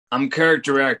I'm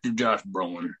character actor Josh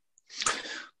Brolin.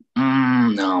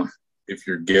 No. If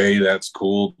you're gay, that's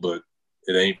cool, but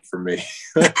it ain't for me.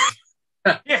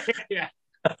 Yeah.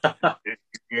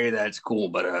 Yeah, that's cool,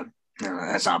 but no,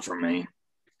 that's not for me.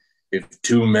 If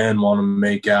two men want to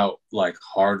make out like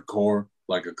hardcore,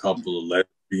 like a couple of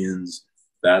lesbians,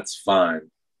 that's fine.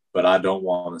 But I don't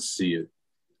want to see it.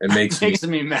 It makes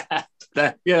me mad.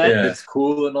 It's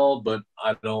cool and all, but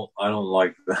I don't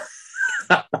like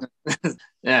that.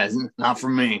 Yeah, it's not for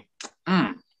me.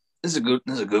 This is a good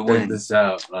Check one. this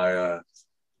out. I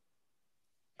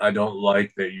don't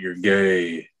like that you're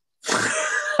gay.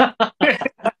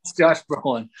 It's Josh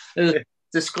Brolin.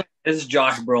 This is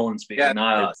Josh Brolin speaking,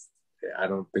 not us. I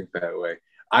don't think that way.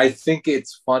 I think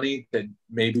it's funny that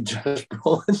maybe Josh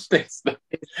Brolin thinks that.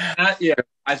 Yeah,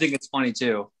 I think it's funny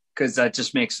too because that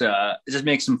just makes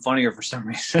him funnier for some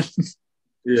reason.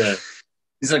 Yeah,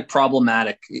 he's like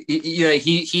problematic.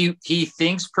 He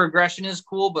thinks progression is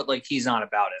cool, but like he's not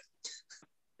about it.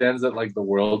 Stands that like the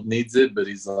world needs it, but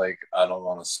he's like, I don't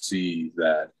want to see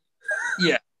that.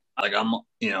 Yeah, like I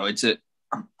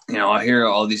hear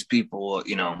all these people,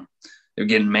 they're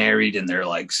getting married and they're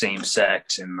like same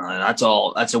sex, and that's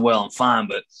all. That's a well and fine,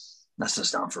 but that's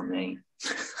just not for me.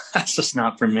 That's just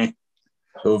not for me.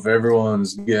 So if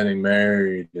everyone's getting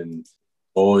married and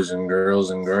boys and girls,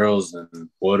 then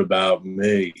what about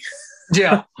me?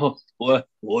 Yeah. What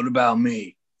about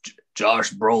me,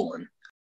 Josh Brolin?